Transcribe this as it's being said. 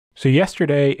So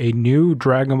yesterday, a new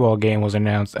Dragon Ball game was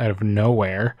announced out of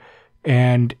nowhere,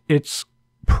 and it's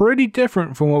pretty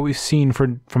different from what we've seen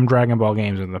from Dragon Ball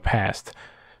games in the past.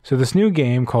 So this new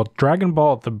game called Dragon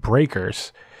Ball The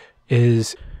Breakers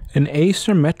is an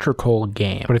asymmetrical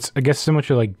game, but it's, I guess, similar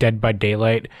to like Dead by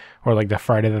Daylight or like the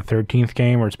Friday the 13th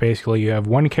game, where it's basically you have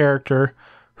one character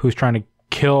who's trying to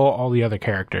kill all the other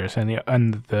characters,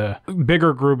 and the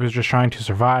bigger group is just trying to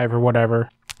survive or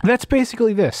whatever. That's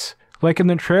basically this. Like in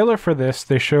the trailer for this,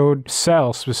 they showed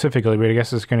Cell specifically, but I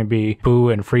guess it's going to be Boo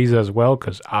and Frieza as well,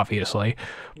 because obviously.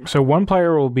 So one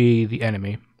player will be the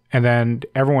enemy, and then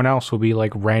everyone else will be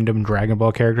like random Dragon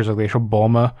Ball characters. Like they show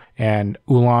Bulma and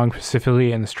Oolong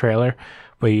specifically in this trailer,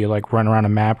 but you like run around a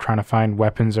map trying to find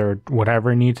weapons or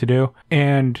whatever you need to do.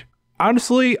 And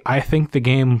honestly, I think the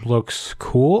game looks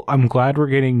cool. I'm glad we're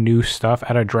getting new stuff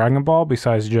out of Dragon Ball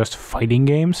besides just fighting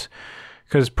games,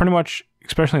 because pretty much,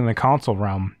 especially in the console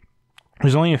realm,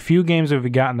 there's only a few games that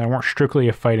we've gotten that weren't strictly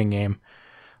a fighting game.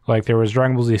 Like there was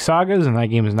Dragon Ball Z Sagas, and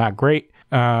that game is not great.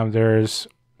 There's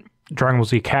Dragon Ball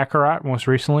Z Kakarot most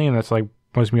recently, and that's like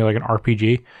supposed to be like an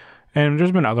RPG. And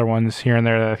there's been other ones here and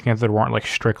there that I think that weren't like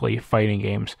strictly fighting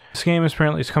games. This game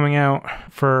apparently is coming out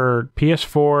for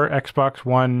PS4, Xbox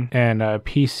One, and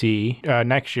PC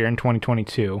next year in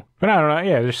 2022. But I don't know.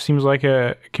 Yeah, it just seems like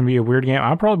it can be a weird game.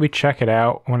 I'll probably check it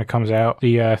out when it comes out.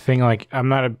 The thing, like, I'm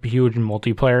not a huge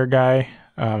multiplayer guy.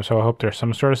 So I hope there's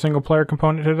some sort of single player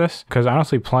component to this. Because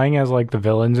honestly, playing as like the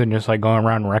villains and just like going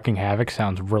around wrecking havoc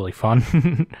sounds really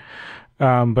fun.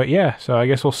 But yeah, so I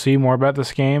guess we'll see more about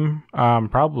this game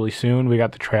probably soon. We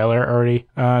got the trailer already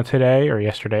today or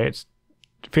yesterday. It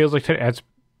feels like today. It's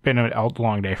been a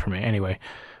long day for me anyway.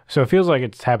 So it feels like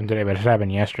it's happened today, but it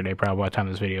happened yesterday probably by the time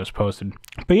this video is posted.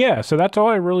 But yeah, so that's all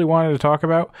I really wanted to talk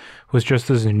about, was just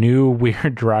this new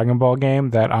weird Dragon Ball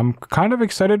game that I'm kind of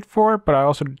excited for, but I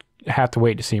also have to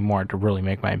wait to see more to really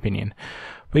make my opinion.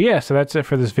 But yeah, so that's it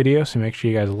for this video. So make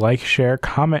sure you guys like, share,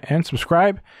 comment, and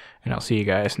subscribe. And I'll see you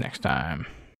guys next time.